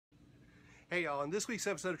Hey y'all, in this week's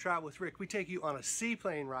episode of Travel with Rick, we take you on a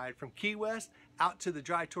seaplane ride from Key West out to the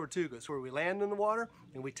Dry Tortugas, where we land in the water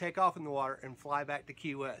and we take off in the water and fly back to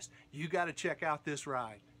Key West. You got to check out this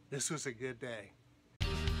ride. This was a good day.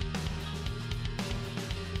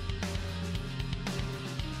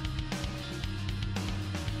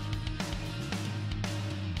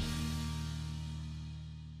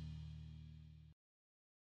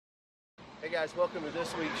 Hey guys, welcome to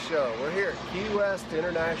this week's show. We're here at Key West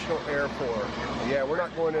International Airport. Yeah, we're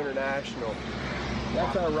not going international.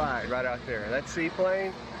 That's our ride right out there. That's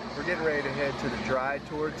Seaplane. We're getting ready to head to the Dry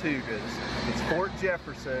Tortugas. It's Fort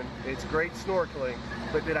Jefferson. It's great snorkeling.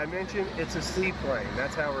 But did I mention it's a seaplane?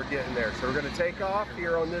 That's how we're getting there. So we're going to take off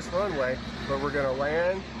here on this runway, but we're going to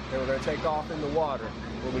land and we're going to take off in the water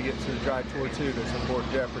when we get to the Dry Tortugas in Fort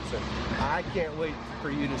Jefferson. I can't wait for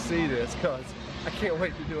you to see this because I can't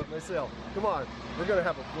wait to do it myself. Come on, we're going to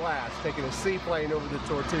have a blast taking a seaplane over the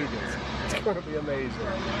Tortugas. It's going to be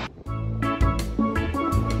amazing.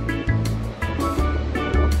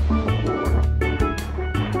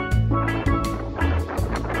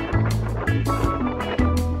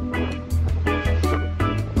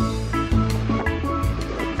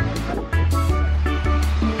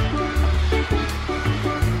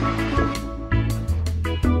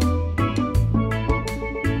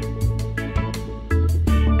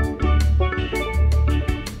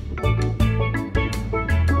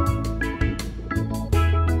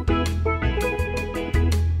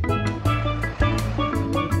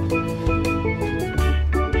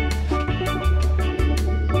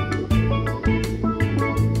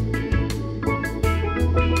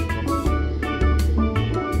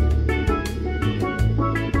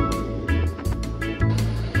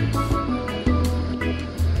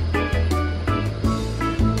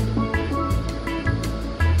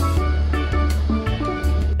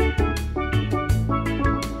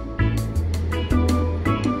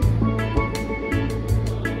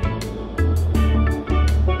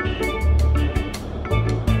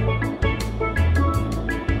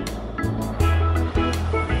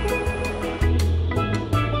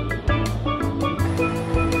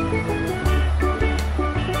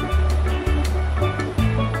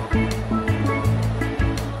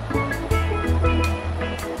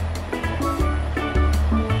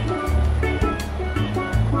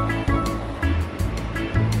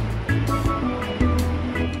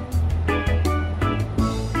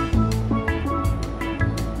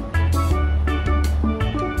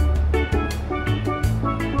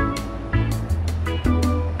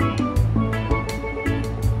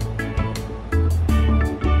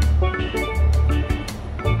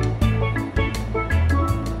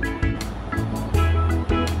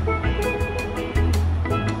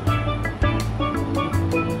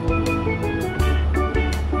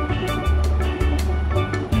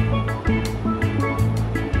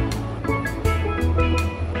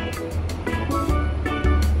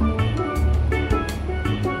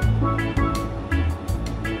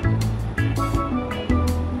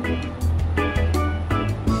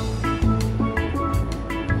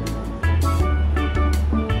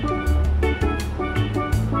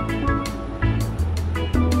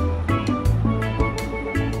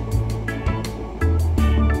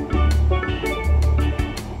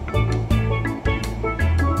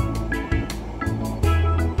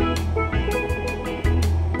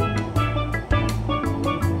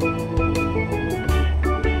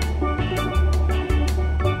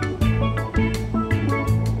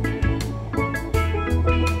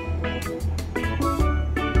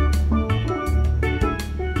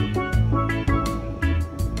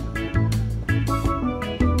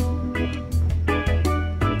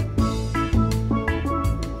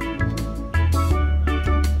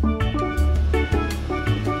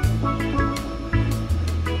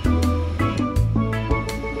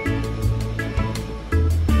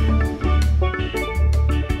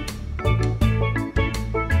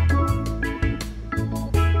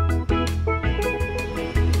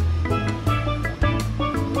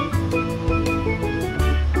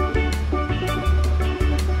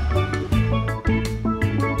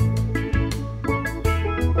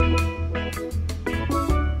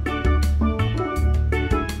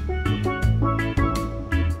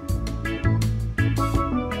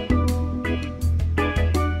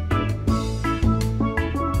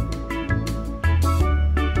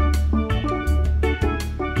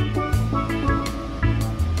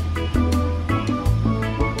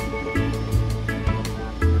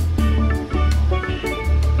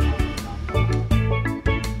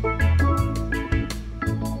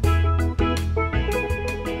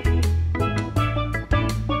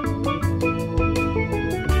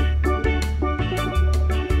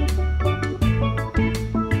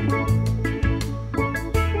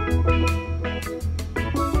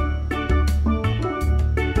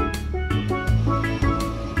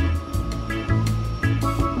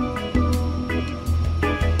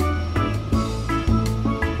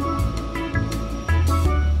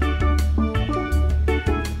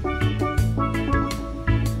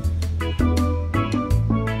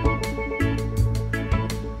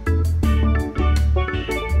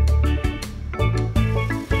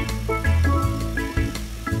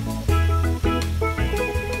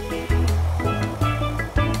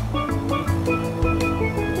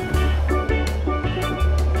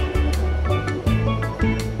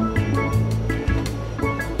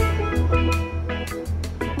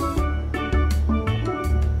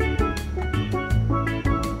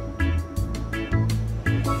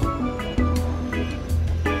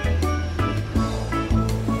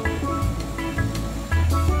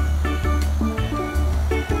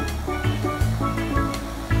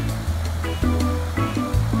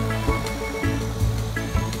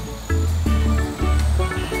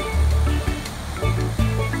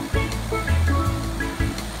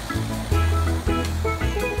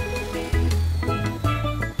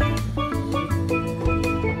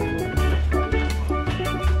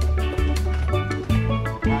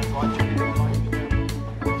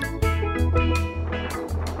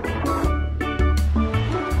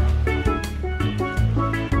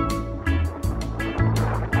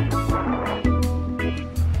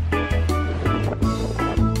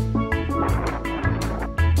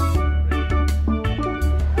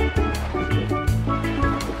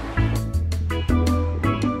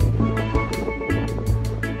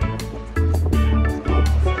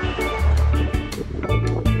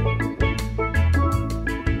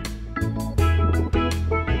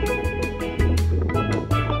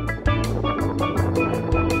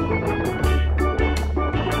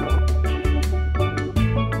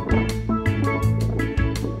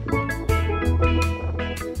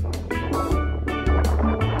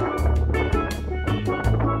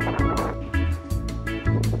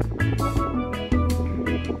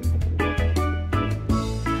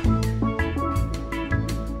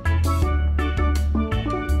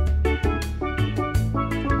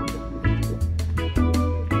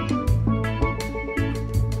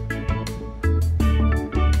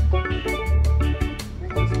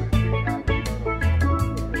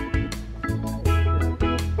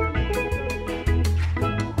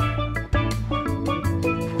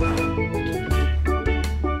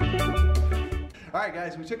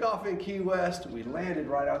 we took off in Key West. We landed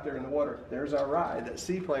right out there in the water. There's our ride. That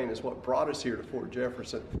seaplane is what brought us here to Fort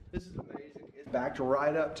Jefferson. This is amazing. It's backed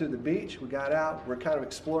right up to the beach. We got out. We're kind of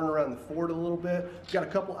exploring around the fort a little bit. We've got a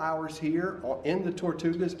couple hours here in the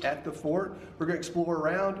Tortugas at the fort. We're going to explore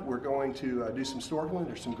around. We're going to do some snorkeling.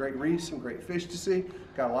 There's some great reefs, some great fish to see.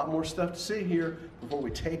 Got a lot more stuff to see here before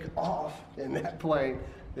we take off in that plane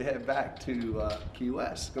to head back to Key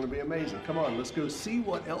West. It's going to be amazing. Come on, let's go see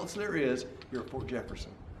what else there is here at Fort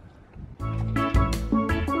Jefferson.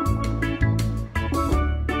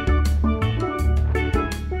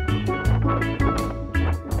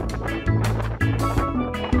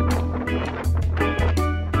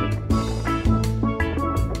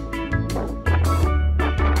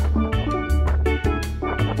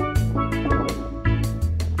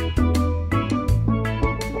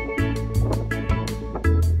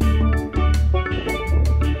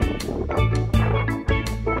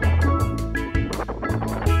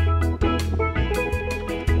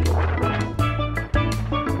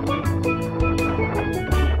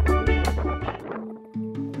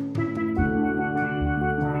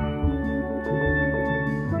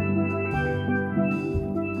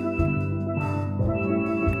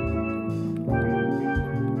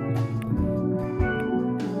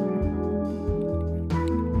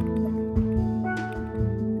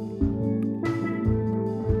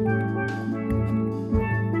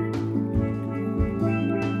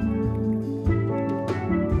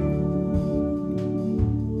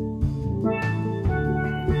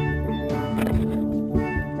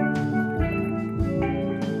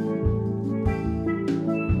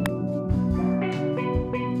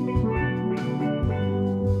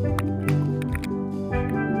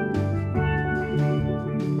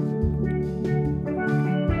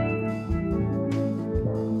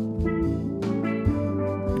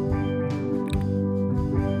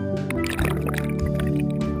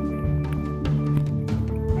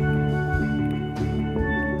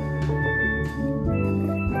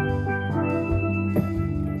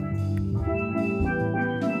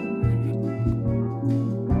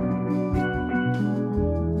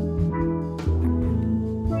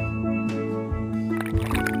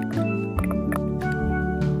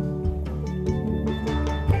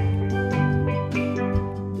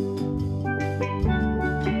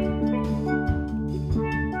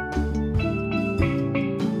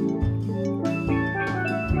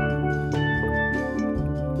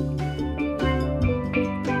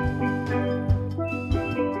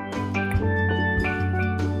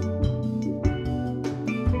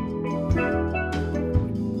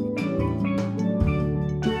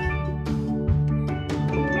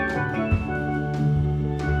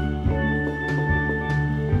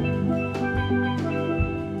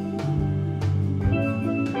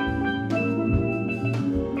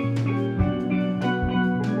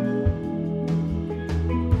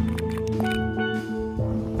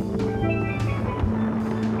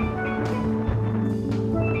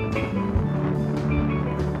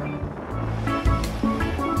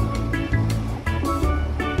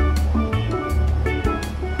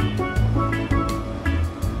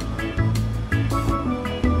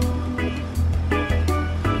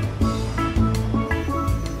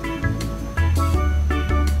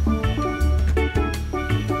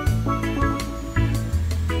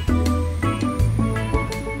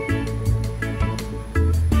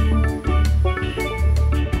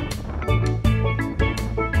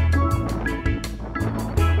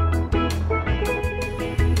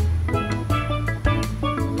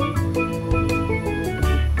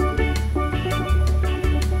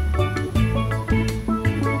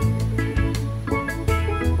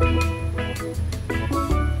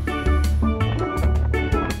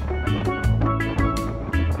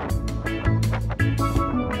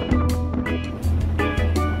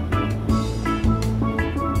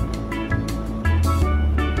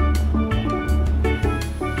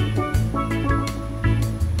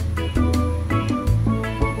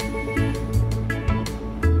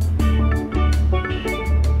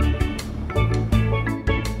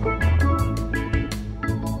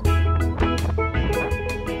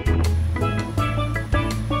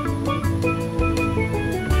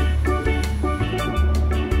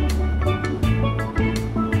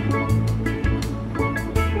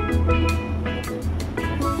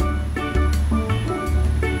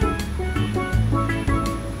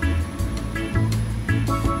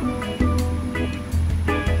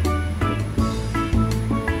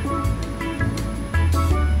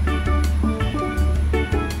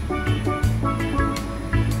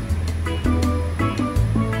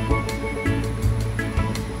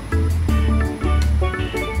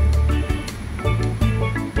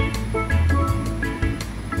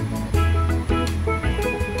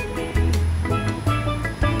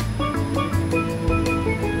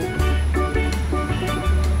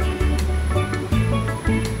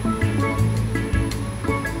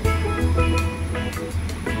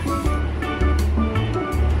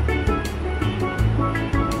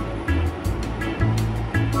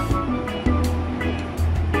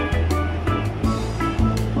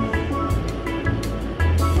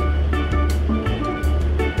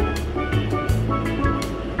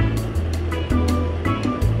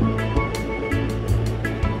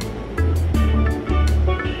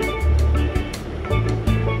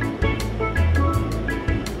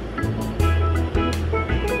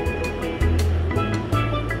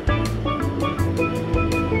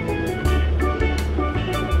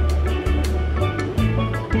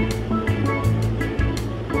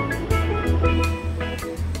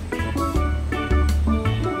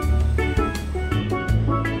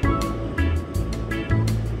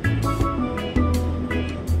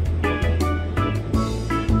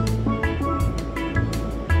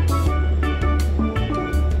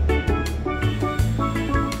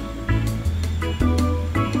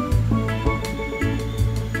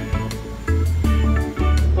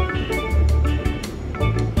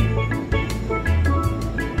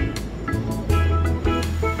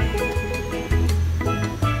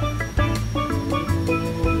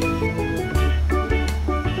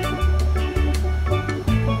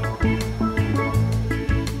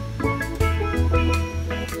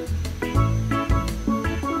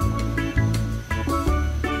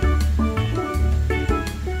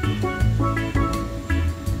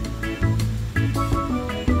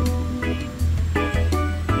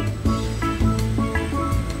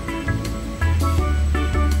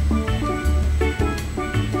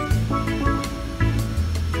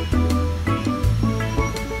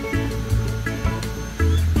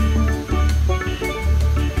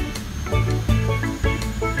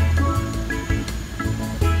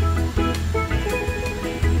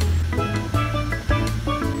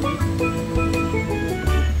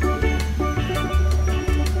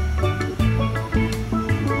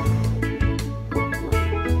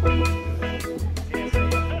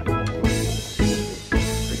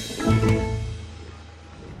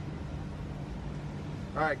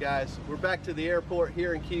 right, guys, we're back to the airport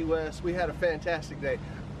here in Key West. We had a fantastic day.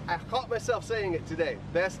 I caught myself saying it today,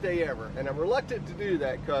 best day ever, and I'm reluctant to do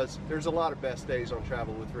that because there's a lot of best days on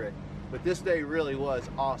Travel with Rick. But this day really was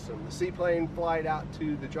awesome. The seaplane flight out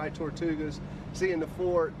to the Dry Tortugas, seeing the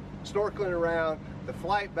fort, snorkeling around, the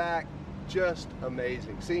flight back, just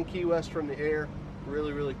amazing. Seeing Key West from the air,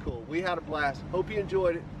 really, really cool. We had a blast. Hope you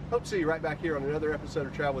enjoyed it. Hope to see you right back here on another episode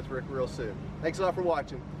of Travel with Rick real soon. Thanks a lot for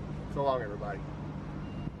watching. So long, everybody.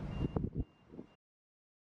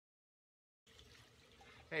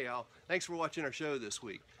 Hey y'all, thanks for watching our show this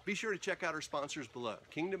week. Be sure to check out our sponsors below,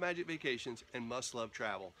 Kingdom Magic Vacations and Must Love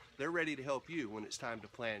Travel. They're ready to help you when it's time to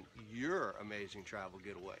plan your amazing travel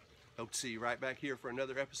getaway. Hope to see you right back here for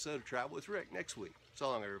another episode of Travel with Rick next week. So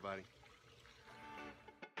long, everybody.